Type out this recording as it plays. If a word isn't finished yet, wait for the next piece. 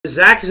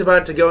Zach is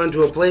about to go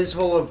into a place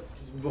full of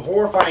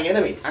horrifying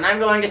enemies. And I'm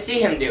going to see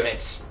him do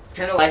it.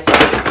 Turn the lights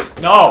on.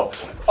 No.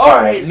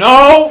 Alright.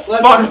 No.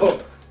 Let's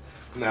go.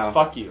 No.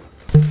 Fuck you.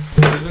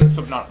 This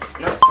isn't subnautic.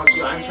 No, fuck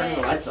you. I'm turning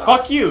the lights off.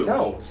 Fuck you.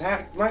 No,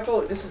 Zach,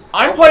 Michael, this is...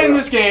 I'm playing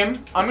this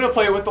game. I'm going to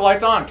play it with the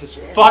lights on, because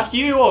fuck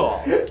you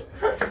all.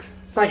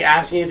 It's like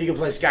asking if you can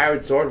play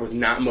Skyward Sword with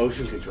not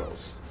motion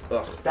controls.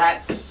 Ugh.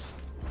 That's...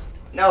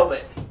 No,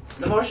 but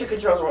the motion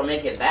controls won't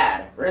make it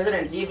bad.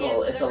 Resident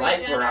Evil, if the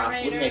lights were off,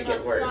 would make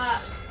it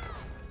worse.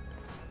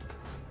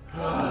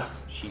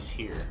 She's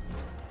here.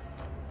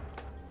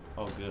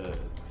 Oh, good.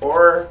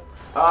 Or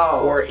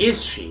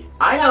is she?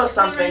 I know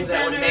something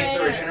that would make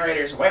the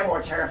regenerators way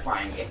more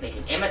terrifying if they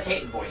could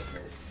imitate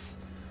voices.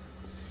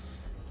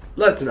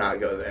 Let's not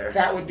go there.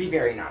 That would be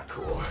very not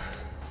cool.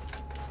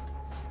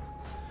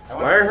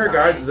 Why are her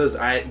guards those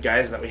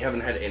guys that we haven't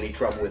had any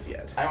trouble with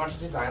yet? I want to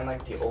design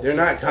like the old. They're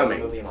not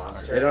coming. Movie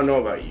monster. They don't know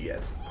about you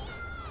yet.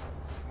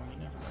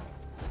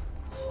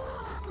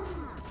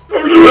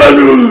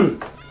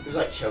 Who's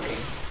like choking?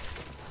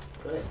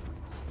 Good.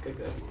 Good,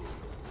 good.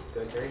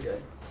 Good, very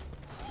good.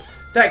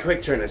 That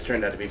quick turn has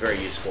turned out to be very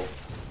useful.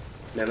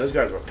 Man, those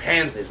guys were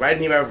pansies. Why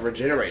didn't he have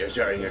regenerators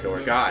guarding your door?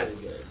 God.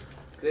 Because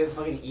they didn't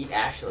fucking eat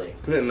Ashley.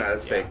 No,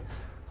 that's fake.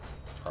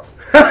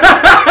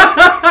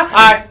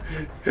 Hi.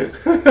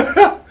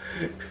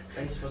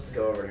 I'm just supposed to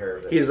go over to her.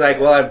 But He's like,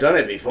 well, I've done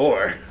it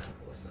before.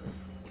 Listen.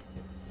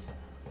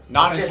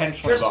 Not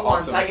intentionally, Just but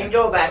once. also I can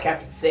go back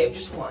after the save.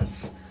 Just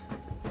once.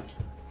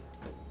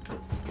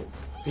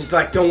 He's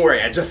like, don't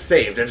worry, I just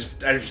saved. I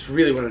just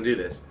really want to do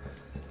this.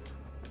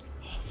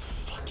 Oh,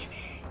 fucking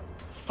A.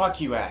 Fuck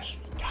you, Ash.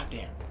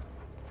 Goddamn.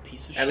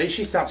 Piece of shit. At least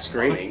she stopped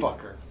screaming.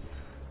 Motherfucker.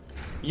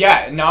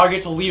 Yeah, now I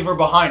get to leave her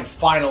behind,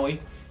 finally. You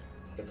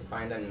have to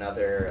find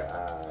another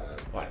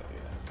Why did I do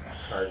that?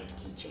 card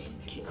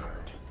keychain. Key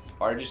card.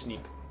 Or I just need...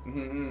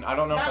 I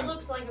don't know if That I'm...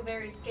 looks like a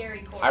very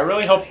scary course. I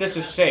really hope this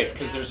is safe,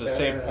 because there's a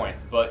save point.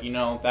 But, you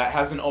know, that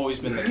hasn't always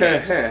been the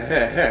case.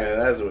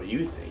 That's what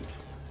you think.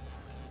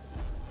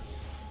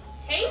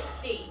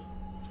 Tasty.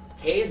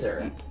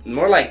 Taser.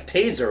 More like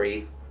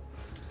tasery.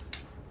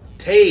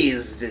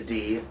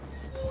 Tased-y.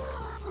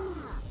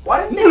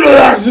 Why didn't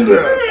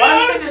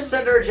they just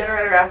send a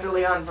regenerator after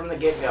Leon from the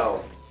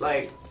get-go?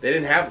 Like... They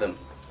didn't have them.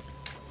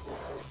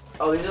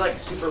 Oh, these are like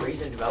super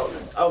recent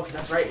developments. Oh, because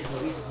that's right, it's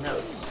Luis's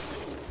notes.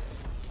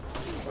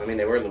 I mean,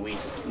 they were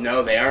Luis's.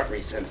 No, they aren't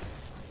recent.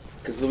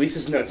 Because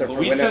Luis's notes are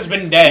Luis for has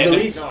been dead.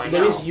 Luis, No, I know.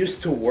 Luis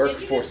used to work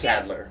for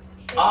Sadler.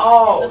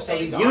 Oh, so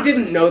these You aren't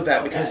didn't recent. know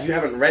that because Okay. you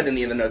haven't read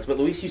any of the notes, but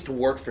Luis used to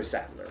work for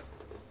Sadler.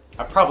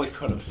 I probably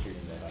could have figured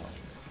that out.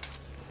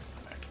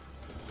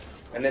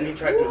 And then he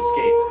tried to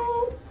escape.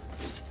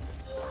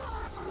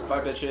 Bye,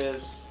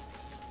 bitches.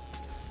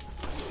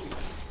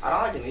 I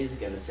don't like the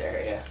music in this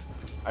area.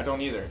 I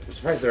don't either. I'm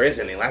surprised there is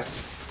any. Last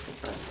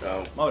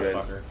oh,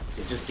 Motherfucker. good.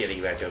 He's just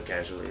getting back up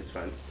casually. It's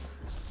fine.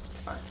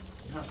 It's fine.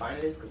 You know how fine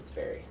it is? Because it's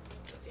berry.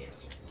 That's the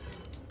answer.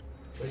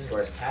 Which is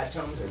worse, Tad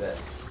tones or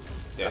this?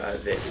 Yes.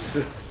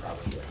 This.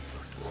 Probably.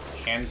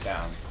 Hands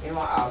down.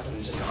 Meanwhile,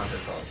 Allison's just on her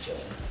phone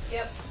chilling.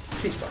 Yep.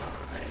 She's fine.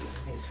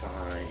 He's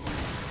fine.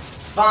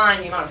 It's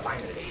fine, the amount of fine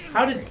it is.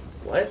 How did...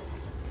 What?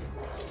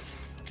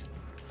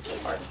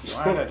 Pardon.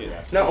 Why did I do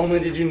that? Not only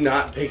did you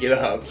not pick it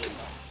up.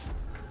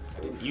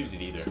 I didn't use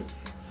it either.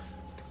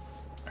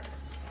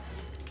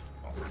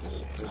 Oh,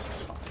 this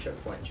is fine.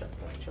 Choke point, choke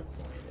point, choke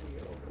point.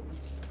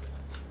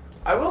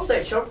 I will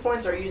say, choke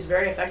points are used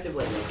very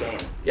effectively in this game.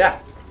 Yeah.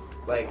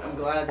 Like, I'm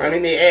glad that... I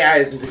mean, the AI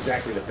isn't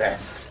exactly the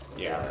best.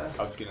 Yeah,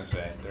 I was gonna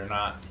say, they're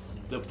not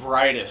the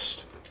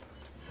brightest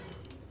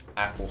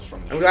apples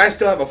from the I'm glad I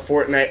still have a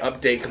Fortnite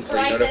update complete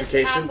Brightest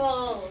notification.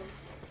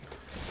 apples.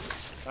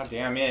 God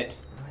damn it.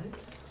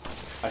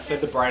 I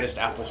said the brightest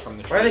apples from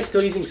the tree. Why are they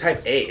still using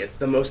Type A? It's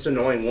the most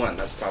annoying one.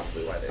 That's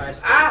probably why they're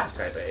still using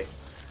Type A.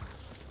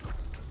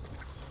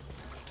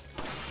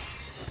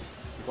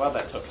 I'm glad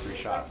that took 3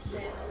 shots.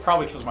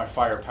 Probably because my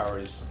firepower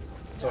is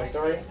Toy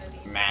Story?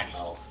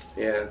 maxed.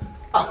 Yeah.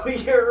 Oh,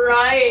 you're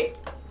right!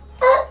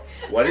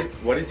 What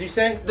did you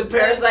say? The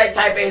parasite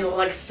type A's look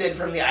like Sid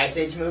from the Ice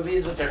Age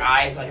movies with their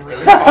eyes like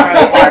really far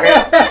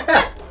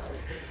apart.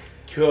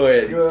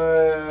 Good.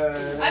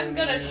 Good. I'm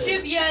gonna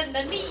shoot you in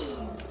the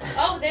knees.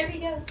 Oh, there he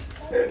goes.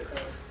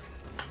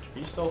 Are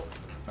you still?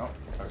 No?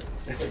 Okay.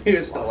 He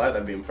was still alive,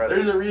 that'd be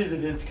impressive. a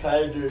reason his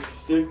kind are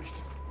extinct.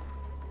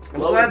 I'm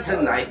glad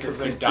the knife is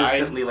Because they died.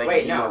 consistently like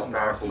Wait, the no, most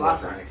powerful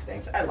sloths weapon. aren't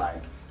extinct. I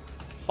lied.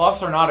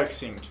 Sloths are not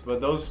extinct, but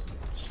those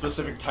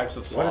specific types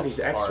of sloths What are these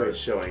X-rays are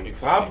showing?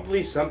 extinct.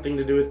 Probably something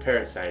to do with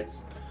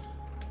parasites.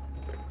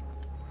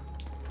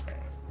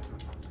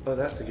 Oh,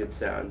 that's a good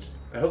sound.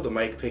 I hope the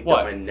mic picked What?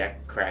 up my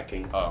neck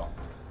cracking. Oh.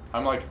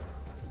 I'm like...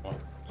 What?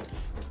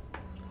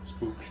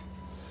 Spooks.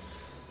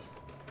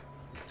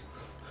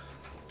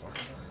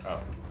 Oh.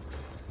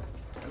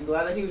 I'm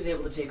glad that he was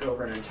able to take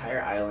over an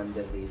entire island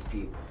of these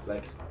people.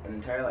 Like, an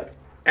entire, like...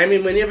 I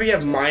mean, whenever you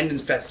have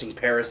mind-infesting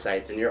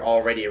parasites and you're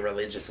already a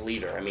religious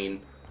leader, I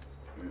mean,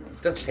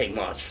 it doesn't take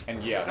much.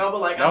 And yeah. No,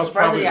 but like, that I'm was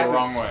surprised probably he the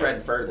wrong hasn't way.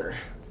 spread further.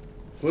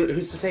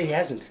 Who's to say he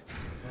hasn't?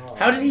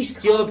 How did he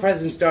steal the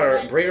president's daughter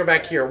and bring her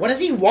back here? What does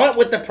he want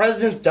with the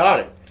president's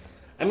daughter?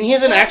 I mean, he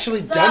hasn't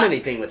actually done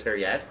anything with her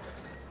yet.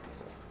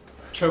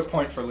 Choke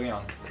point for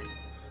Leon.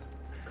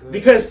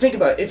 Because, think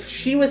about it, if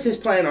she was his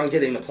plan on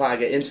getting the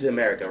Plaga into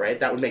America, right,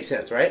 that would make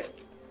sense, right?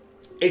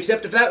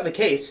 Except if that were the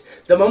case,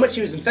 the moment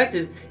she was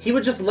infected, he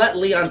would just let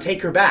Leon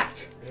take her back.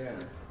 Yeah.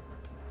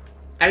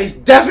 And he's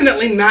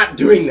definitely not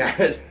doing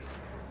that.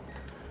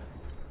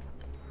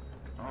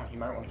 Oh, he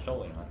might want to kill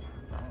Leon.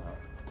 I don't know.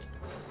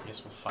 I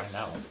guess we'll find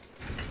out.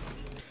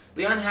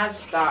 Leon has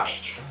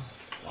stopped.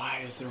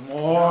 Why is there Oh,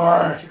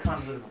 more? it's too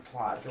convoluted of a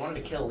plot. If he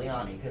wanted to kill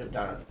Leon, he could have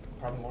done it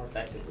probably more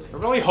effectively. I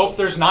really hope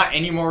there's not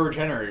any more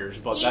regenerators,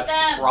 but Eat that's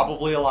them.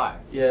 probably a lie.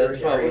 Yeah, that's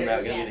probably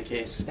not Yes. going to be the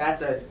case.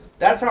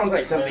 That sounds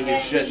like something you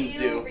that shouldn't you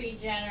do.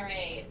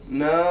 regenerate.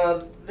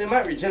 No, they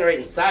might regenerate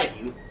inside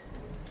you.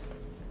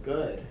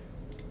 good.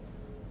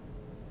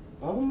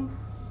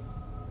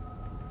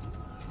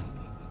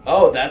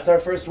 Oh, that's our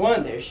first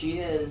one. There she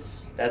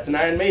is. That's an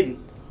Iron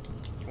Maiden.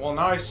 Well,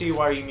 now I see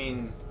why you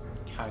mean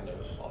kind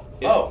of.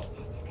 Oh,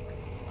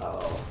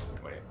 Oh.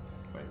 Wait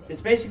a minute. it's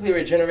basically a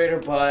regenerator,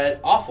 but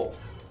awful.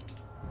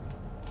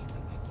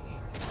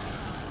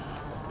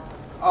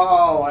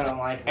 Oh, I don't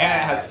like that.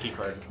 And it has the key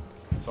card.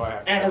 So I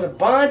have to. And it has a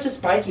bunch of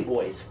spiky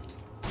boys.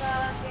 Suck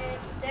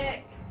its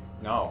dick.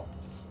 No.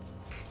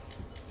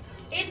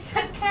 It's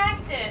a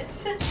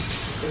cactus.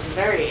 It's a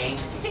very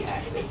angry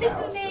cactus, It's an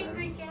Allison.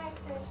 angry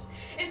cactus.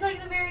 It's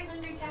like the very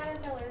hungry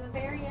caterpillar, the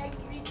very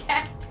angry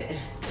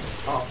cactus.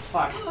 Oh,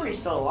 fuck. How are you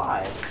still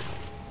alive?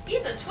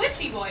 He's a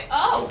twitchy boy.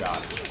 Oh Oh,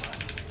 god.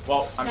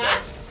 Well, I'm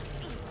that's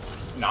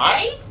dead. Not?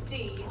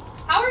 tasty.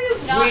 How are you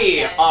not We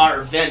dead?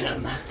 are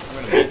Venom. I'm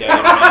gonna be dead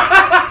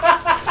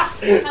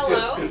in a minute.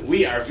 Hello?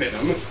 We are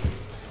Venom.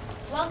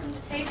 Welcome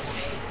to Taste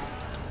Me.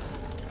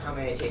 How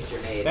many taste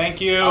your made?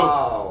 Thank you.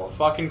 Oh.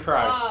 Fucking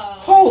Christ. Oh.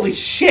 Holy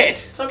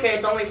shit! It's okay,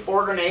 it's only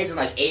 4 grenades and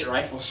like 8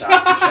 rifle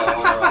shots to kill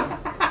one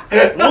of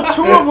them. Well,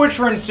 2 of which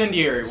were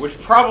incendiary, which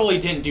probably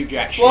didn't do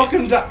jack shit.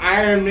 Welcome to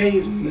Iron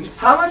Maidens.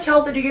 How much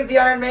health did you give the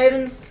Iron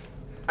Maidens?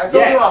 I told you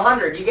Yes.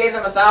 100. You gave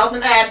them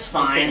 1,000? That's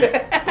fine.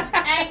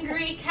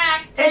 Angry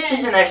cactus. It's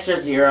just an extra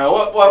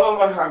 0.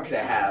 What harm could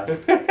it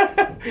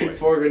have?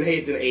 4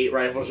 grenades and 8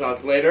 rifle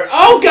shots later.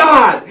 Oh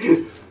god!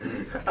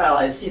 Well,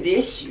 I see the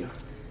issue.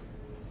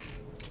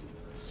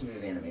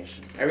 Smooth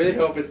animation. I really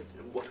hope it's...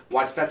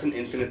 Watch, that's an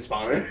infinite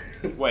spawner.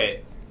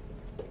 Wait.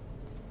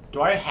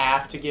 Do I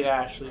have to get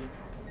Ashley?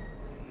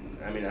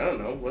 I mean, I don't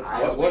know.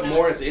 I What would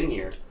more not. is in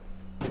here?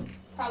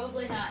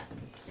 Probably not.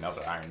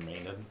 Another Iron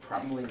Maiden.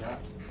 Probably not.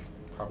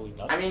 Probably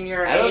not. I mean,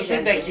 you're an I don't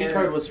agent. think that key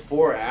card was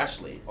for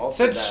Ashley. It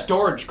Also said that.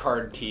 storage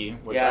card key,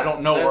 which Yeah, I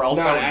don't know where that's else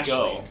not that would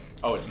go. Ashley.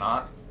 Oh, it's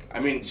not? I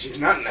mean, she's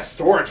not in a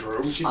storage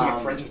room. She's in a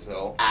Um, prison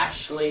cell.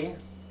 Ashley.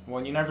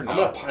 Well, you never know. I'm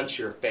gonna punch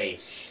your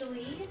face.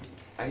 Actually,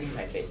 I need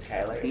my face,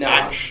 Kyler. It's No. the-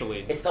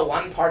 Actually. It's the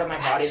one part of my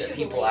body that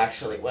people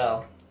Actually. actually.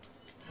 Well,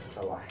 it's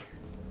a lie.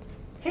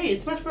 Hey,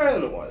 it's much better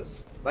than it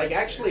was. Like,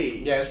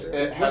 actually, Yes, it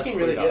it's has looking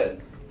really cleared up.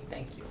 good.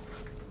 Thank you.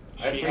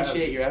 I She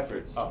appreciate has- your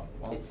efforts. Oh,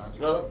 well. It's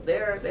well,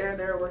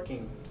 they're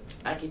working.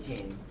 Aki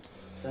team,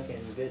 sucking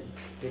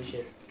good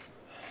shit.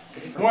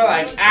 More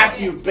like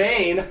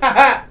Acubane.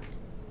 Haha.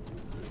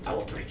 I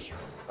will break you.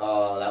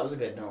 Oh, that was a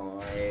good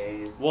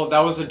noise. Well, that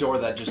was a door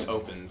that just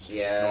opens.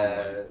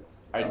 Yeah.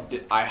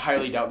 I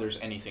highly doubt there's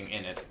anything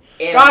in it.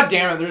 And God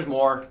damn it, there's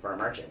more. for a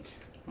merchant.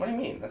 What do you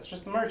mean? That's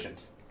just the merchant.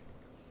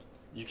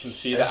 You can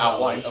see the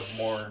outline of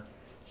more.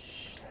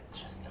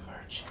 That's just the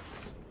merchant.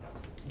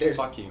 There's.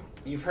 Fuck you.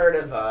 You've heard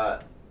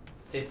of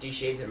 50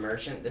 Shades of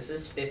Merchant? This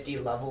is 50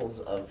 levels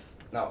of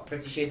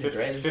 50 Shades of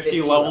Grey. This is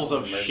 50 levels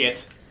of merchant.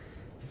 shit.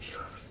 50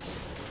 levels.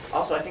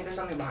 Also, I think there's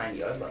something behind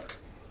you. I'd look.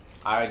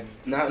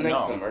 Not next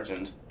No. to the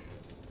merchant.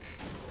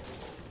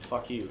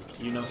 Fuck you.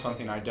 You know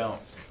something I don't.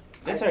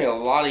 They're throwing a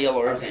lot of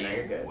yellow herbs Okay, in now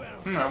you're here.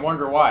 good. I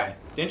wonder why.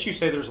 Didn't you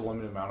say there's a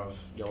limited amount of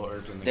yellow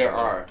herbs in the There game?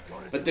 are.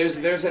 But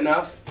there's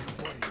enough.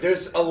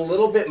 There's a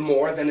little bit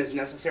more than is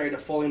necessary to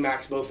fully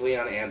max both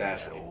Leon and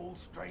Ashley.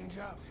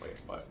 Wait,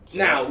 what? Say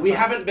Now, that. we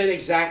haven't been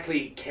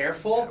exactly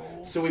careful,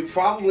 so we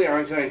probably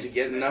aren't going to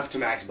get enough to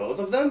max both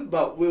of them,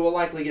 but we will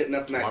likely get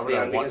enough to max Why would I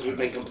Leon want because to? we've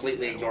been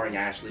completely ignoring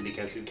Ashley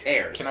because who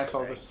cares? Can I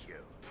sell this?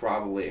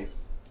 Probably.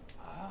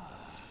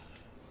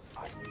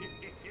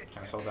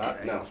 Can I sell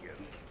that? No.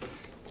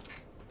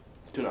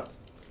 Tuna.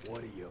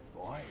 What are you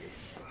buying?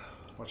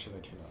 What should I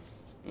tune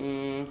up?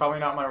 Mm, Probably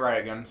not my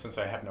riot gun since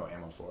I have no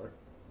ammo for it.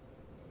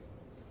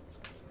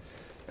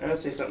 I would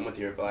say something with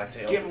your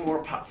blacktail. Get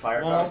more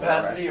fire. Well,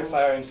 Capacity or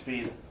firing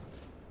speed?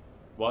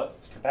 What?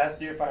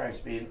 Capacity or firing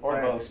speed? Or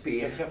Firing both?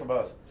 speed. Let's go for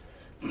both.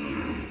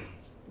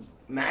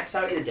 Max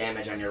out your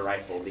damage on your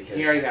rifle because.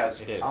 He already has.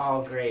 It is.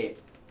 Oh, great.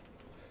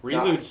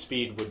 Reload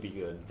speed would be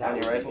good. On your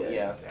would be rifle? good.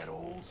 Yeah. Is that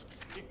old?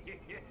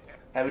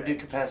 I would do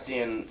capacity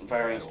and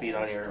firing speed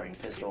on your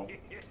pistol.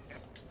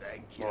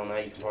 Thank you. Well, now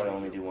you can probably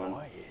only do one.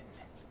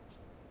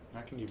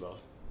 I can do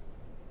both.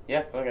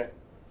 Yeah, okay.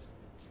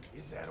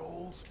 Is that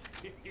all?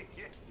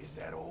 Is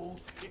that all?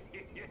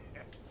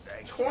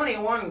 Thank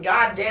 21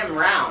 goddamn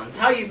rounds.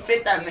 How you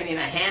fit that many in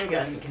a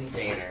handgun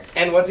container?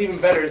 And what's even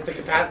better is the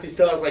capacity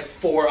still has like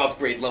 4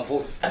 upgrade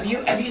levels. Have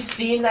you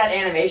seen that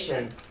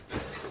animation?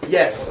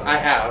 Yes, I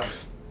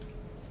have.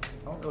 I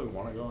don't really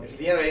want to go. If it's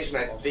the animation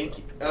I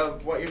think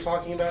of what you're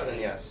talking about, then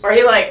yes. Or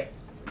he like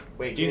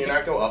Wait, can you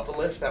not go up the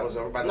lift? That was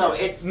over by the no,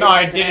 lift? it's No, it's,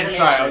 I it's an didn't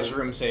try. I animation. was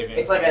room saving.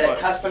 It's like a But-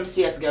 custom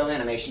CS:GO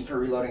animation for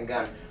reloading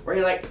gun, where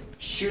he like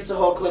shoots a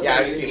whole clip Yeah, of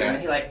I've music seen and that.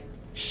 then he like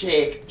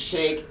shake,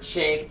 shake,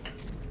 shake.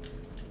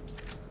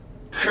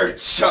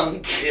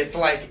 Kerchunk. It's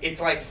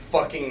like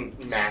fucking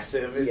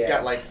massive. It's Yeah.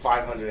 got like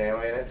 500 ammo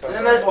in it. So And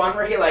then there's one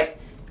where he like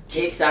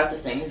takes out the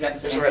thing. He's got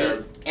this That's empty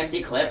right.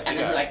 empty clip, and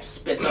then he like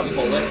spits up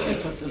bullets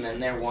and puts them in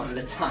there one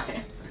at a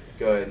time.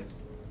 Good.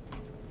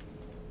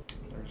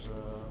 There's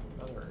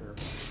another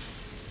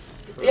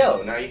here.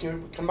 Yellow. Now you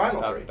can combine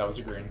all three. That was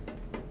a green.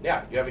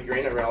 Yeah, you have a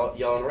green, a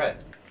yellow, and a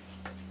red.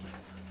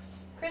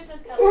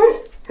 Christmas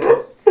colors.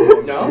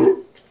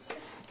 No?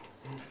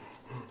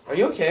 Are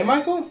you okay,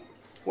 Michael?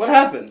 What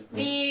happened?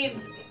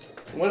 Memes.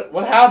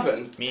 What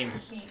happened?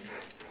 Memes. Memes.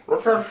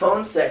 Let's have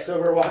phone sex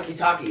over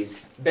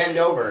walkie-talkies. Bend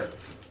over.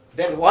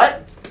 Bend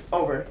what?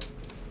 Over.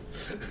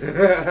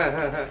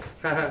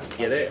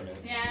 Get it?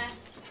 Yeah.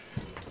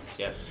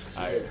 Yes.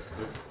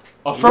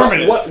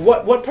 Affirmative.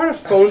 What part of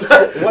phone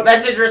what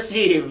Message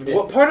received.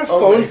 what part of Over.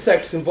 phone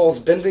sex involves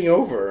bending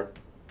over?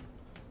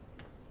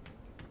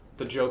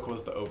 The joke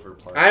was the over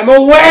part. I'm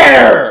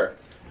aware.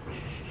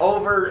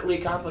 Overly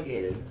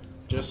complicated.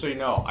 Just so you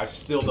know, I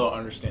still don't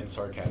understand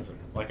sarcasm.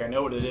 Like, I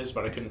know what it is,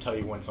 but I couldn't tell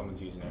you when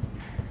someone's using it.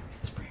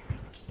 It's free real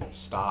estate.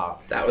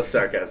 Stop. That was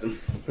sarcasm.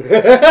 Is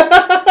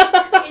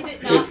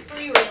it not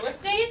free real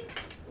estate?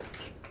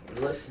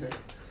 Listen.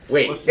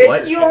 Wait, Listen. It's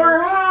what?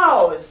 your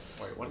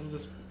house. Wait, what is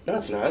this? No,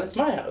 it's not. It's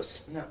my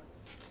house. You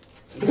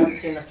haven't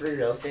seen the free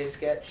real estate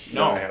sketch?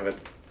 No. I haven't.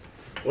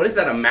 What is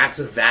that? A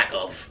massive vat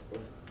of?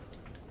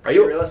 Are Free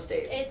you? real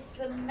estate. It's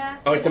a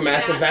massive. Oh, it's a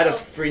massive vat of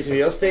free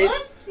real estate.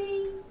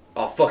 Pussy.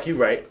 Oh, fuck you,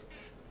 right?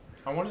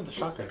 I wanted the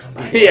shotgun.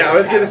 Yeah, I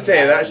was gonna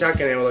say that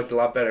shotgun ammo looked a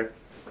lot better.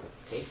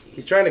 Tasty.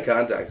 He's trying to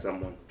contact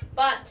someone.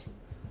 But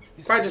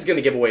Probably just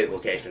gonna give away his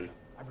location.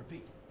 I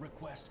repeat,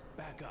 request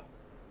backup.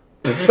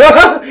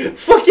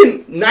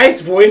 Fucking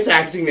nice voice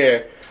acting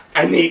there.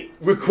 I need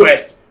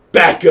request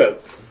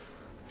backup.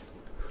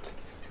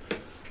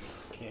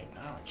 Okay,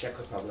 now. Czech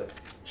Republic.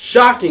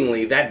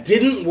 Shockingly, that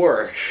didn't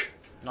work.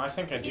 No, I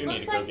think I he do need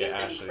looks to go like he's get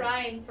been Ashley.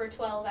 crying for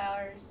 12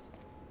 hours.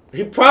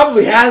 He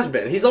probably has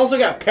been. He's also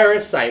got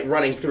parasite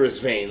running through his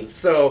veins,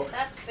 so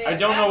That's fair. I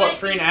don't That know what might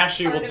freeing be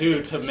Ashley will part of do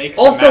the to key. make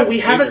Also, the map we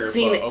haven't bigger,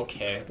 seen- but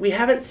okay. we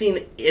haven't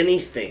seen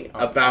anything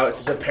Oh, about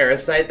that's the awesome.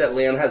 parasite that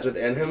Leon has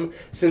within him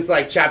since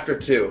like chapter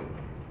 2.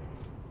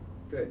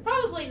 Good.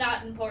 Probably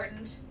not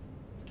important.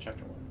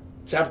 Chapter 1.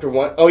 Chapter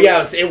 1? Oh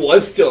yeah, it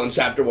was still in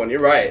chapter 1, you're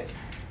right.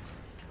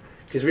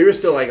 Because we were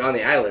still like on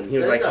the island. He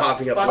was There's like a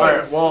coughing up fucking- blood.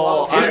 Alright,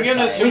 well, Slow I'm gonna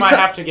parasite. assume We I saw-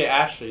 have to get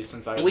Ashley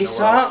since I We know where else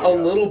saw to a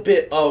go. little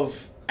bit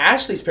of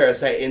Ashley's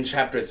parasite in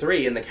chapter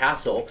 3 in the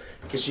castle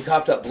because she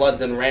coughed up blood,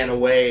 then ran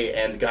away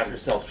and got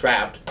herself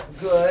trapped.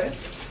 Good.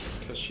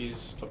 Because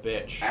she's a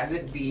bitch. As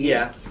it be.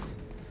 Yeah,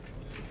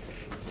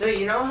 So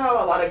you know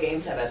how a lot of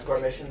games have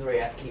escort missions where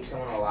you have to keep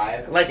someone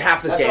alive? like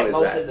half this That's game what is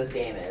most that. of this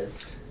game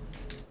is.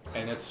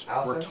 And it's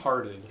Allison?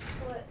 retarded.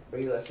 What? Were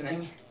you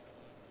listening?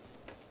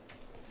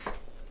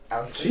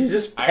 Allison? She's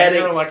just I petting.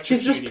 hear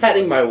electricity She's just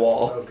petting my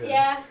wall. Oh, good.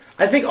 Yeah,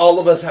 I think all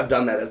of us have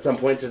done that at some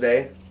point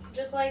today.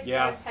 just like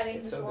Yeah. start petting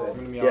It's this so wall. I'm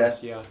gonna be Yeah.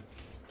 honest, yeah.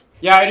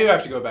 Yeah, I do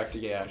have to go back to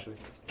get Ashley.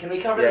 Can we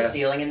cover Yeah. the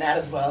ceiling in that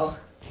as well?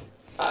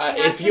 You have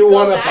If to you go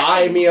want to back buy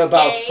and me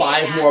about gay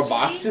 5 more Ashley?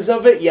 boxes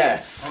of it,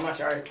 yes. How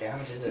much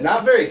is it?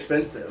 Not very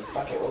expensive.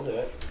 Fuck it, we'll do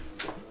it.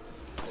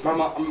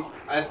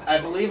 I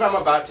believe I'm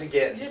about to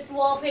get Just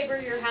wallpaper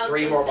your house.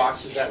 3 with more this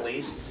boxes shit. at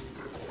least.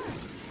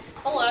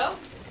 Hello?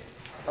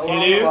 Hello?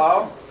 Hello?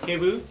 Hello? Okay,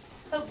 boo?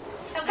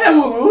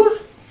 Hello?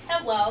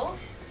 Hello?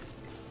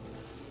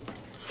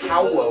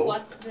 Hello.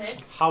 What's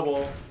this?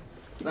 Howl.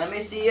 Let me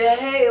see ya.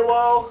 Hey,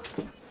 whoa.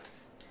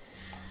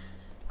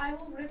 I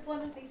will rip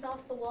one of these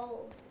off the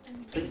wall.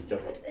 And Please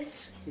don't.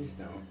 Please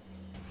don't.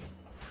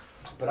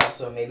 But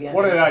also, maybe I'm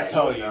What did I inside,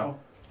 tell don't you? know.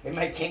 Maybe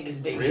my kink is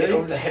being Really? hit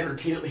over the head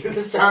repeatedly with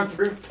a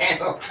soundproof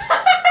panel.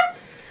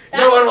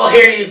 No one will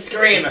hear you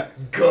scream.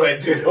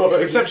 Good.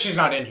 Except she's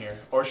not in here.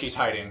 Or she's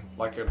hiding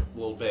like a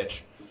little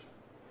bitch.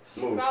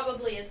 Move.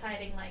 Probably is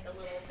hiding like a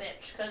little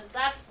bitch, because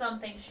that's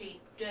something she'd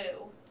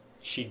do.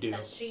 She do.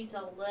 Because she's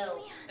a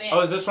little bitch.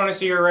 Oh, is this when I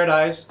see her red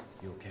eyes?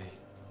 You okay?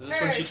 Is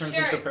this when she turns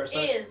into a shirt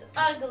parasite? is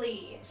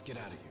ugly. Let's get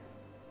out of here.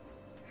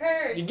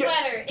 Her You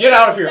sweater Get is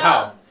out of your dumb.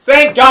 house.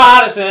 Thank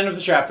God it's the end of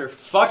the chapter.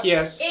 Fuck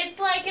yes. It's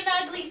like an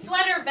ugly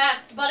sweater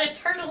vest, but a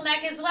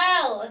turtleneck as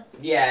well.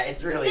 Yeah,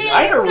 it's really Dude. good.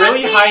 I had a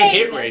really high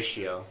hit Disgusting.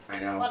 ratio. I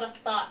know. What a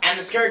thought. And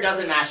the skirt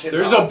doesn't match it.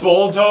 There's though. a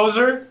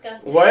bulldozer.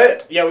 Disgusting.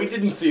 What? Yeah, we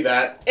didn't see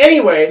that.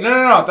 Anyway.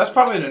 No. That's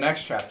probably the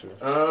next chapter.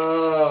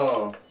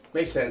 Oh,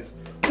 makes sense.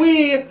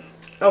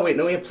 Oh wait,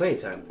 no, we have plenty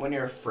of time. When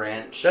you're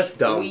French. That's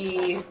dumb.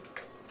 We.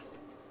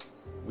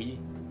 We.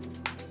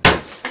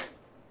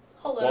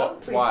 Hello?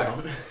 Please Why?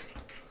 don't.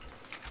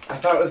 I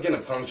thought it was gonna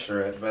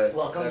puncture it, but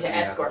Welcome that to didn't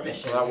escort happen.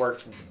 mission. Well, that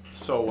worked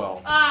so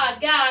well. Ah,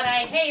 God,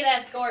 I hate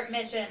escort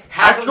mission.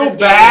 Half I have of to go this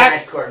game is back. an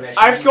escort mission.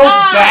 I have to go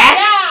Ah, back.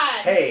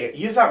 God! Hey,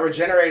 you thought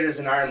regenerators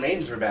and Iron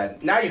Maidens were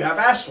bad. Now you have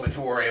Ashley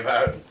to worry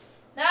about.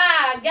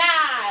 Ah,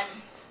 God!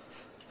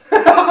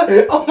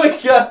 Oh my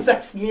god,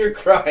 Zach's near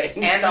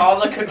crying. And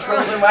all the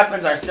controls and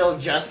weapons are still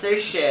just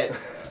as shit.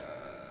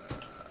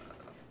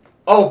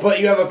 Oh, but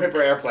you have a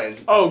paper airplane.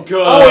 Oh,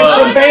 good. Oh, it's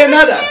from it has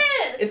a Bayonetta.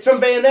 kiss! It's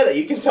from Bayonetta.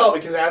 You can tell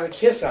because it has a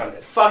kiss on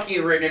it. Fuck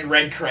you, written in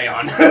red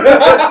crayon.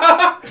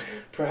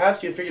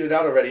 Perhaps you figured it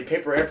out already.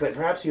 Paper airplane.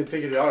 Perhaps you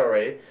figured it out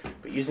already.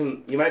 But you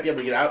might be able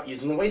to get out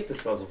using the waste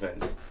disposal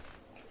vent.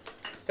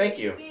 Thank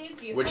you.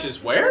 Which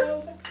is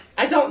where?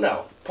 I don't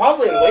know.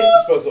 Probably in the waste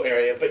disposal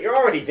area, but you're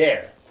already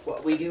there.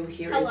 What we do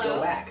here is Hello?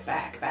 go back,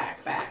 back,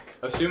 back, back.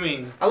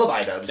 Assuming I love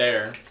iDubbbz.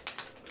 there.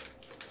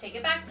 Take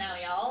it back now,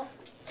 y'all.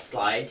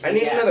 Slide to I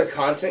need yes. another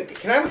content.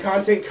 Can I have a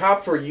content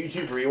cop for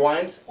YouTube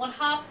Rewind? One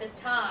hop this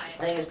time.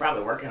 I think he's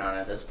probably working on it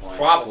at this point.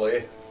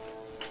 Probably.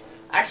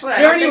 Actually, He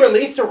I don't already think...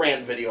 released a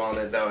rant video on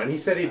it though, and he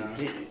said he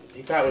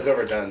thought it was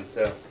overdone.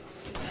 So,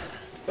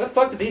 where the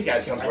fuck did these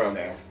guys come That's from?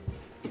 fair.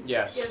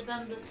 Yes. Give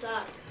them the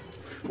suck.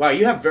 Wow,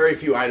 you have very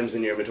few items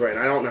in your inventory, and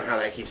I don't know how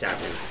that keeps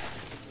happening.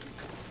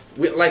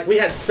 We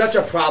had such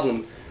a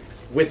problem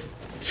with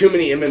too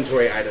many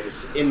inventory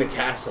items in the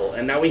castle,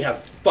 and now we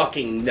have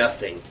fucking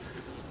nothing.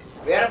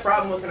 We had a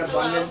problem with an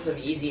abundance of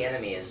easy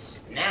enemies.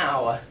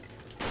 Now,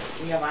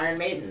 we have Iron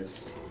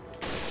Maidens.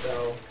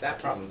 So, that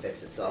problem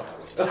fixed itself.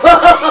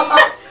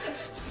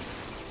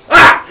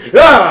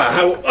 Ah!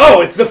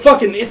 Oh, it's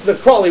the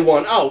crawly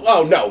one.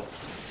 Oh no.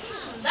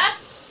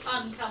 That's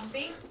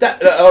uncomfy.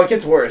 Oh, it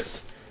gets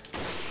worse.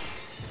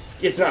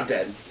 It's not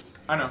dead.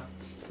 I know.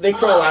 They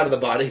crawl out of the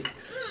body.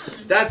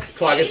 That's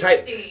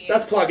Plagotype. Tasty.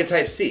 That's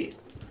Plagotype C.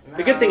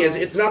 The good thing is,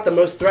 it's not the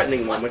most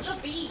threatening one. What's Which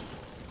the bee?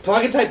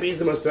 Plagotype B is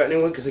the most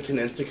threatening one because it can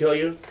insta-kill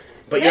you.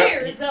 But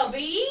There's a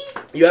bee?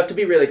 you have to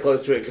be really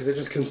close to it because it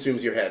just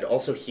consumes your head.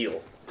 Also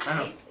heal. I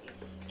know. Tasty.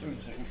 Give me a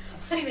second.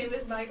 My name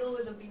is Michael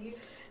with a bee.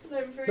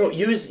 No,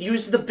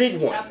 use the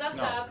big one. Stop, stop,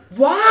 stop.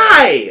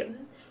 Why?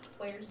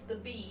 Where's the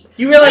bee?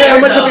 You realize how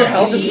much There's of your a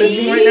health is bee?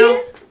 missing right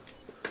now?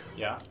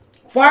 Yeah.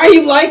 Why are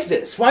you like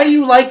this? Why do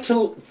you like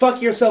to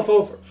fuck yourself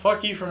over?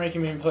 Fuck you for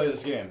making me play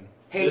this game.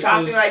 Hey, This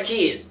toss me is- my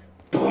keys.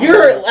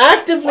 You're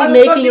actively Why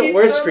the fuck making did it you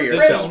worse throw for the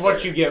This yourself. is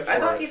what you get I for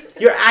thought it. you said...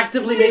 You're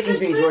actively making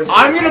things worse for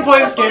I'm yourself. gonna play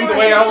this game the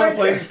way I want to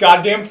play this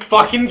goddamn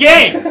fucking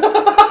game.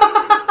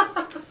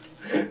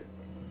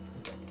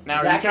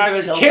 Now Zach you can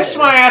is either tilted. kiss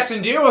my ass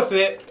and deal with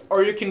it,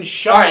 or you can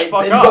shut Alright, the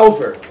fuck bend up.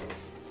 over.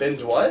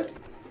 Bend what?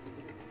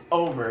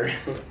 Over.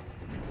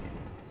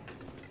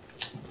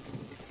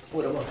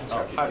 What a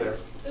Oh, hi there.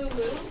 Ooh,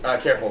 ooh.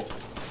 Careful.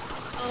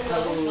 Oh,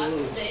 well,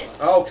 what's this?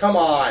 Oh, come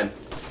on.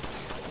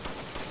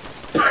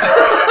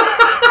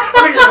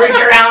 Let me just reach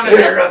around in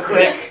there real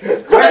quick.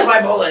 Where's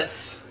my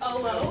bullets?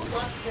 Oh, well,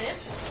 what's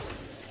this?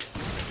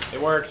 It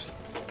worked.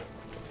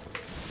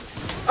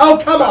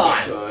 Oh, come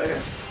on.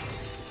 Good.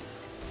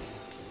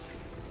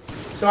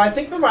 So I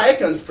think the riot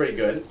gun's pretty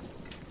good.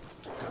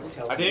 Something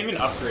tells I didn't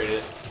even upgrade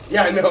it.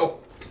 Yeah, I know.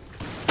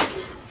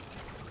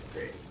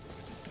 Great.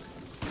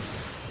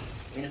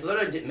 I mean, it's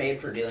literally made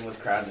for dealing with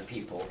crowds of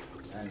people,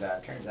 and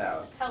turns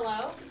out.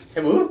 Hello?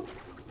 Hey, woo.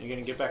 You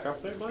gonna get back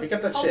up there, bud? Pick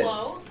up that shit.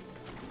 Hello?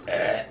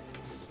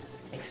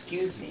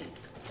 Excuse me.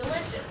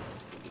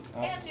 Delicious.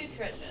 Oh. And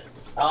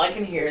nutritious. All I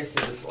can hear is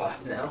Simba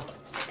Sloth now.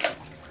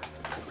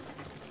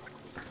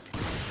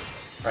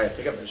 Alright,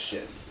 pick up this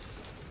shit.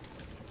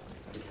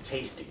 It's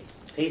tasty.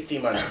 Tasty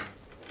money.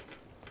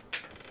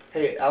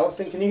 Hey,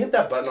 Allison, can you hit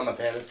that button on the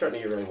fan? It's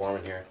starting to get really warm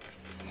in here.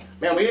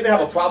 Man, we didn't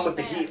have a problem with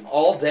the heat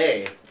all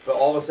day, but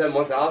all of a sudden,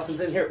 once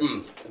Allison's in here,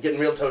 it's getting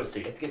real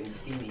toasty. It's getting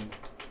steamy.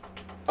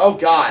 Oh,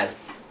 God.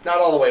 Not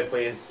all the way,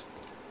 please.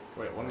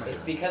 Wait, one minute.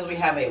 It's because we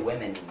have a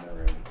women in the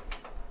room.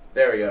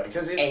 There we go.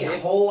 Because A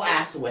whole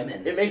ass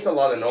women. it makes a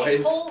lot of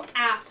noise. Whole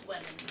ass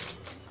women.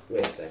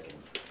 Wait a second.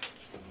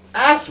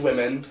 Ass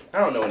women. I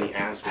don't know any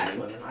ass women. Ass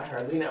women, I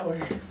hardly know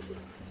her.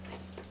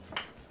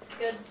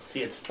 Good.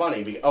 See, it's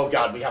funny. Oh,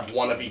 God, we have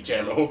one of each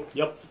ammo.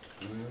 Yep.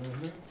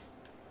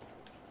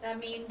 That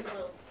means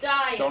we'll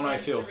die. Don't I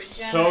against feel the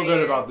so regenerator.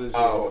 good about this?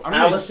 Oh, I'm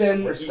gonna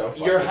Allison, we're so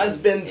your fucking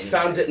husband in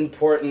found here. it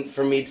important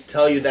for me to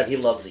tell you that he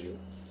loves you.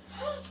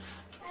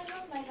 I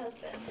love my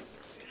husband.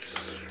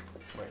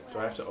 Wait, do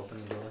I have to open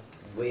the door?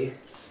 We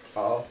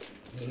all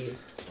need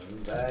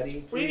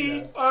somebody to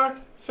We love. are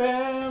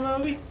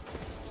family.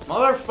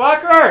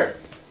 Motherfucker!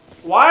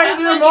 Why Have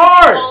is there fun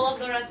using more? all of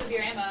the rest of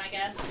your ammo, I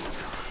guess.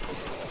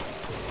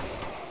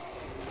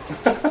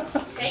 Glad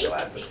the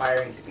Tasty.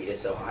 firing speed is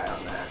so high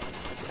on that.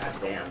 God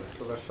damn.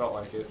 Because I felt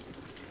like it.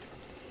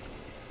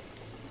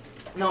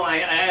 No, I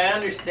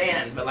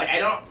understand, but like I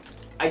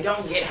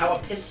don't get how a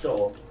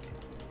pistol.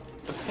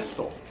 It's a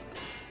pistol.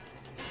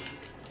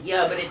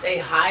 Yeah, but it's a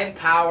high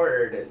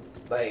powered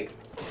like.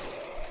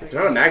 It's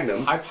not a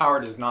Magnum. High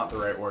powered is not the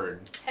right word.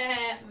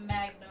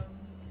 Magnum.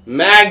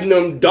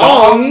 Magnum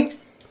Dong!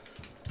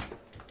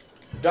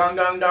 Dong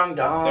dong dong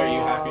dong. There, you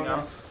happy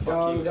now? Fuck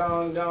Dong you.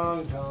 dong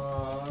dong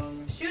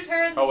dong. Shoot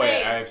her in the Oh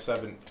wait, face. I have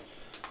 7.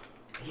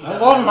 I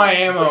love my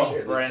ammo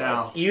Pretty sure right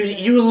now.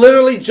 You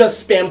literally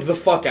just spammed the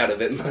fuck out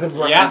of it,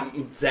 Yeah.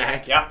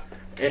 Zach. Yeah.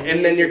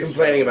 And then you're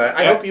complaining about it.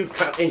 I Yeah. hope you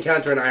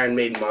encounter an Iron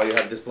Maiden while you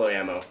have this low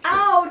ammo.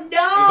 Oh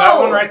no! Is that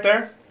one right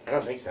there? I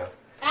don't think so.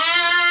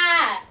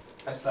 Ah!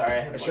 I'm sorry.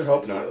 I sure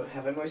hope not.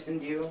 Have I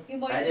moistened you? You I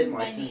moistened did my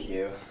moisten knee.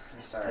 you.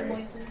 I'm sorry. You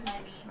moistened my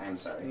knee. I'm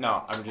sorry.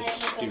 No, I'm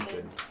just I am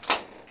stupid.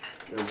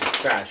 It was just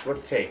trash.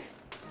 Let's take.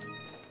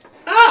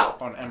 Ow!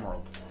 On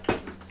Emerald.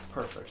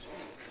 Perfect.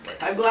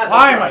 I'm glad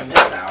Why before am I- I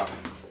miss out.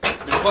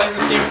 Been playing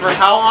this game for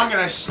how long and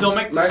I still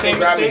make the Michael, same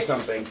grab me mistakes?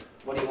 something.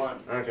 What do you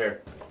want? I don't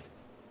care.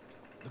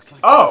 Looks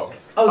like Oh!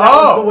 Oh, that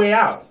was the way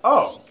out.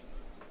 Oh!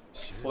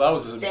 Well, that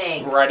was a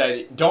Thanks. bright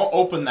idea. Don't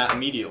open that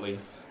immediately.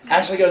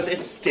 Ashley goes,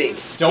 it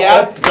stinks. Don't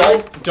Yeah,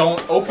 don't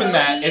open So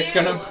that. do It's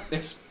you. gonna.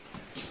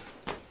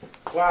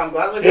 Wow, I'm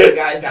glad we put the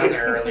guys down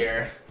there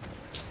earlier.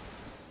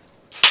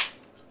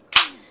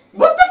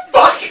 What the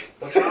fuck?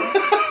 What's wrong?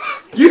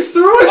 You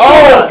threw a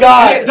Oh, soda,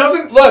 God. and it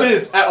doesn't Look.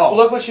 fizz at all.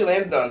 Look what she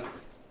landed on.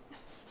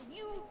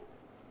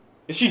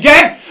 Is she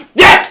dead?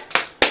 Yes.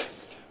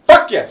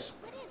 Fuck yes.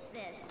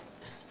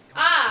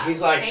 Ah!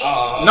 He's like, taste.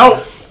 No.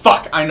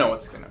 Fuck. I know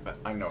what's gonna.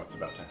 I know what's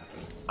about to happen.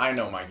 I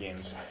know my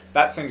games.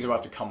 That thing's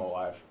about to come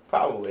alive.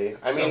 Probably.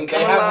 I So mean, come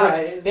they have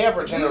alive. they have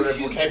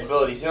regenerative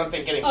capabilities. You don't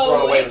think getting Oh,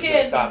 thrown away was going to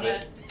wicked. stop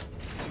it?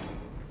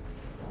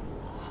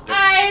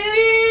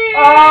 Eileen!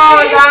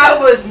 oh, that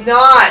was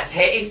not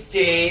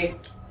tasty.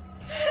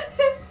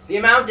 The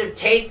amount of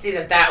tasty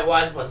that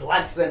was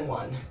less than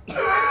 1.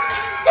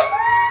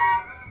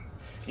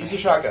 Use your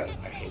shotgun.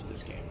 I hate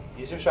this game.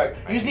 Use your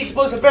shotgun. Use the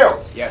explosive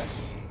barrels.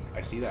 Yes,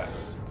 I see that.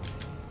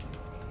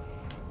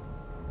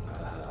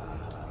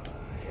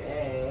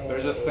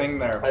 There's a thing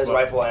there. There's but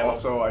rifle ammo.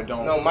 Also, I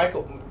don't. No,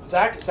 Michael,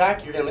 Zach,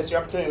 you're going to miss your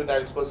opportunity with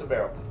that explosive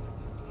barrel.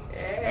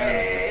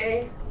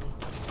 Hey.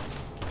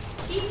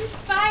 He's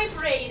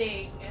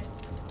vibrating.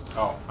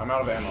 Oh, I'm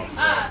out of ammo.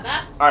 Ah,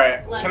 that's. All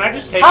right. less Can I than-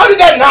 just take? How did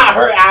that not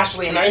hurt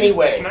Ashley in Can I any just-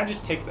 way? Can I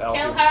just take the Kill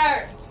LP?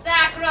 her!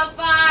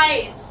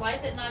 Sacrifice! Why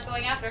is it not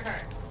going after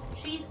her?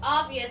 She's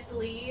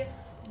obviously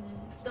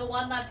the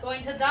one that's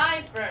going to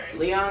die first.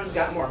 Leon's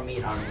got more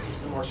meat on him. He's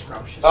the more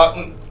scrumptious.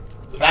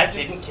 That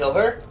didn't kill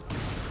her?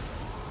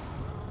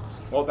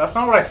 Well, that's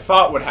not what I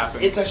thought would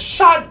happen. It's a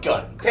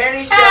shotgun.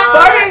 Penny But shot!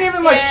 I didn't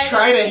even like Dead.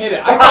 try to hit it.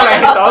 I thought I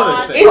hit the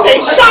other thing.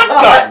 It's a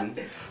shotgun!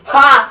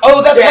 Ha!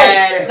 Oh, that's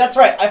Dead. right. That's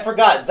right. I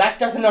forgot. Zach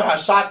doesn't know how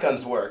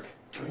shotguns work.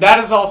 That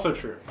is also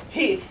true.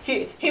 He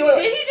went.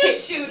 Did he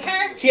just shoot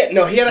her? He had a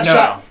No.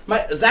 shot.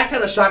 Zach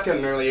had a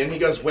shotgun earlier, and he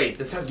goes, "Wait,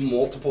 this has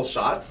multiple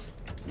shots."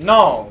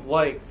 No,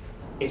 like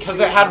because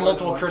it had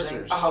multiple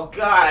cursors. Oh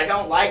god, I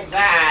don't like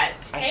that.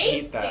 I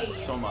hate that Tasty.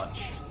 so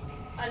much.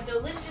 A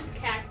delicious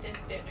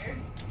cactus dinner.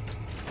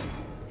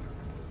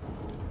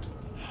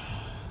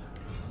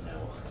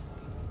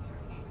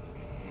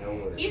 No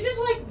worries. He's just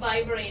like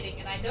vibrating,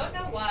 and I don't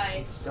know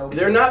why. So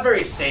They're not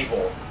very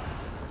stable.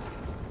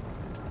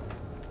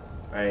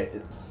 All right,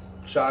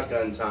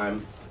 shotgun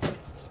time.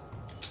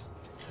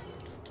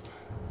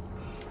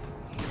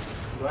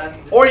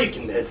 Or you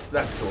can miss.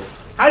 That's cool.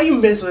 How do you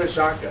miss with a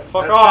shotgun?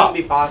 Fuck that off.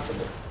 shouldn't be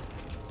possible.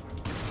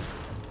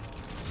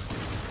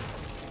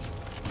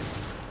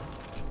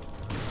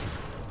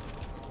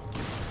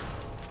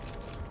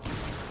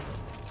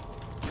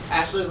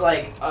 Ashley's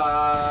like,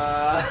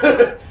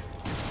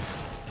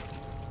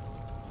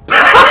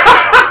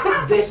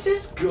 this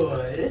is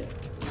good.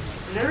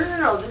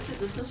 No,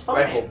 this is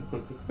fine.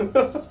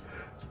 Rifle.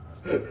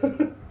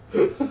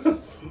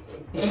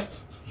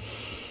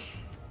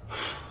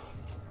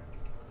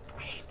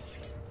 I hate this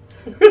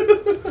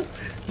game.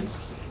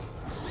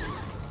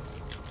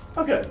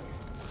 Oh, good.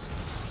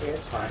 Yeah,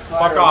 it's fine.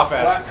 Fuck off,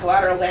 Ash.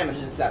 Collateral damage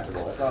is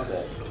acceptable. It's all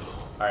good.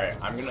 All right,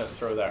 I'm gonna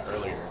throw that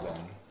earlier then.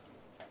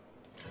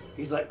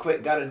 He's like,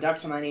 quick, gotta duck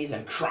to my knees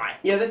and cry.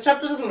 Yeah, this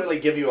chapter doesn't really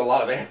give you a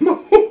lot of ammo.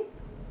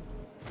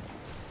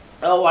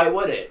 Oh, why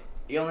would it?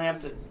 You only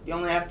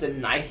have to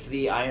knife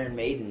the Iron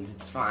Maidens.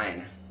 It's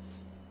fine.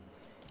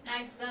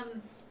 Knife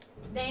them.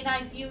 They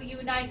knife you,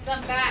 you knife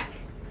them back.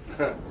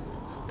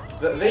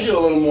 They do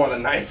a little more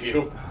than knife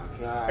you. Oh,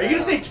 God. Are you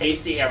gonna say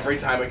tasty every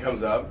time it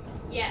comes up?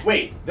 Yes.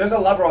 Wait, there's a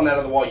lever on that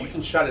other wall. You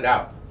can shut it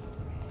out.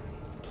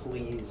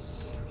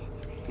 Please?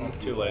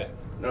 It's too late.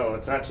 No,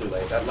 it's not too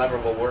late. That lever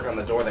will work on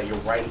the door that you're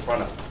right in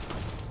front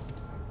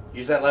of.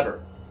 Use that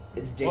lever.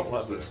 It's What Dix's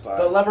lever? weak spot.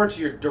 The lever to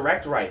your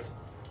direct right.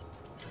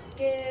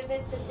 Give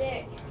it the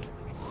dick.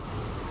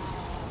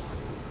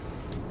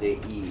 The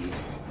E.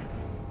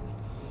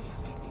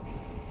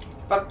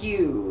 Fuck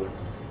you.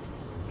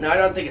 No, I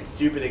don't think it's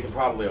stupid. It can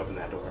probably open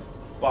that door.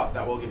 But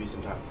that will give you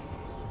some time.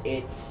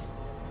 It's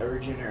a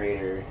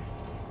regenerator.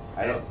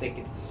 I don't think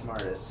it's the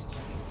smartest.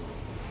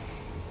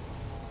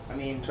 I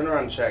mean, Turn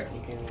around and check.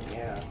 you can,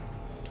 yeah.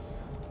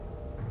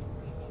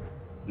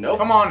 Nope.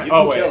 Come on. You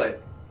Oh, can wait. kill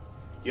it.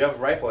 You have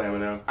rifle ammo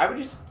now. I would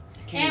just.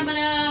 Can you,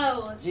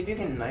 Amino! see if you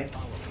can knife.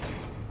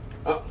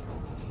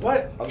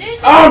 What? I'll This-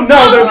 Oh,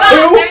 no, there's God,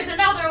 two? There's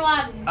another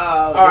one!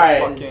 Oh,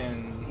 Alright. this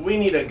is... We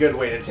need a good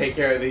way to take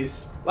care of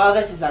these. Well,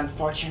 this is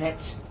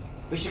unfortunate.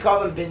 We should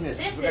call them business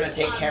because This we're gonna is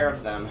take care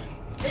of them.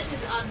 This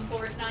is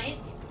unfortnite.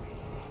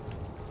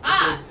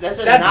 This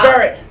is That's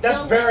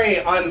not, very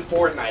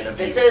un-Fortnite of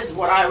This you. is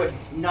what I would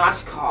not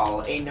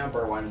call a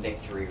 #1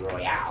 victory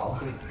royale.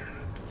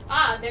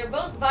 They're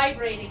both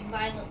vibrating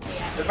violently.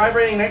 They're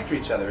vibrating next to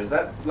each other. Is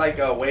that like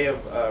a way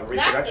of That's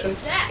reproduction? a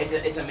sex.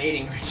 It's a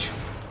mating ritual.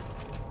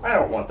 I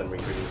don't want them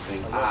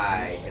reproducing.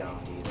 I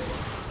don't either.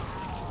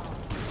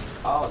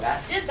 Oh,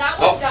 that's... Did that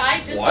one Oh, die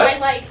just what? by,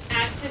 like,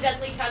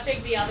 accidentally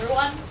touching the other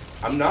one?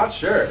 I'm not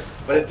sure,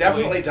 but it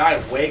definitely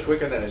died way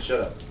quicker than it should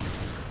have.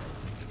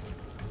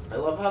 I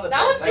love how the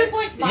That was just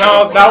like parasites-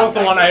 No, that was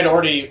the one I had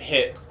already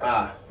hit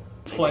Ah,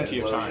 plenty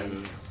of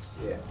Explosions. times.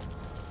 Yeah.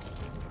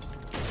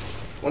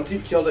 once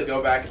you've killed it,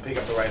 go back and pick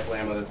up the rifle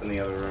ammo that's in the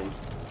other room.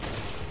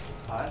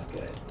 Oh, that's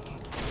good.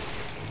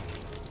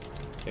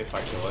 If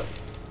I kill it.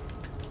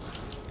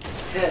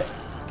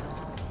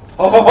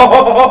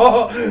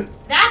 Oh!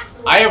 That's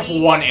I have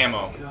lucky. 1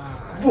 ammo.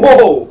 God.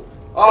 Whoa! That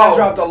Oh.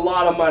 dropped a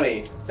lot of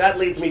money. That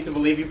leads me to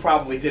believe you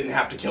probably didn't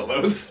have to kill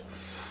those.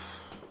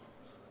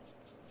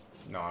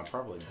 No, I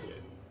probably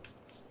did.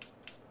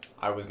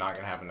 I was not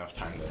gonna have enough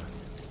time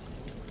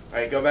to.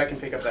 Alright, go back and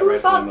pick up that Who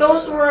rifle thought ammo.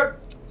 those were...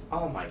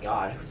 Oh my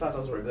god, who thought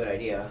those were a good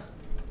idea?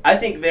 I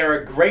think they're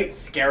a great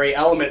scary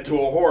element to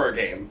a horror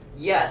game.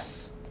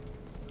 Yes.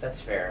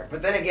 That's fair.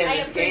 But then again, I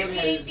this game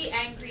appreciate has... the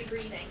angry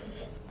breathing.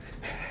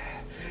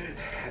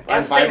 And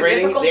That's the thing,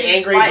 vibrating? The difficulty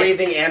angry spikes.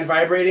 breathing and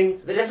vibrating?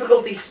 The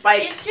difficulty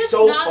spikes It's just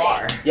so not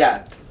far. it.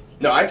 Yeah.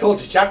 No, I told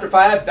you, Chapter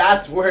 5,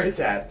 that's where it's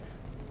at.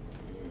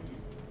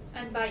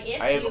 And by it,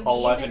 I have you mean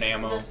 11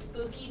 ammo. the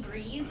spooky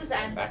breathes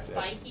and the That's it.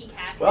 spiky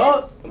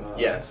cactus. Well,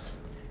 yes.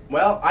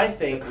 Well, I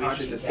think we Crunchy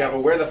should discover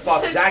cactus. where the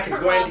fuck Zach is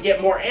going to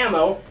get more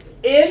ammo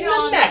in the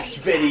Crunchy next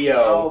video.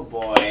 Oh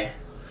boy.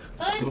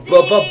 Pussy.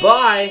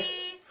 Bye-bye.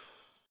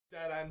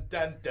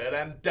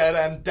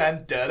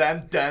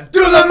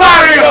 Do the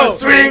Mario!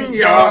 Swing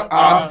your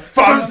arms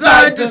from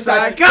side to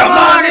side. Come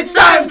on, it's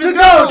time to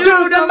go.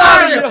 Do the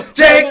Mario.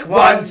 Take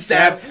one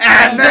step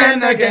and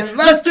then again.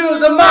 Let's do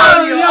the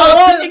Mario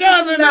all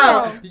together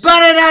now.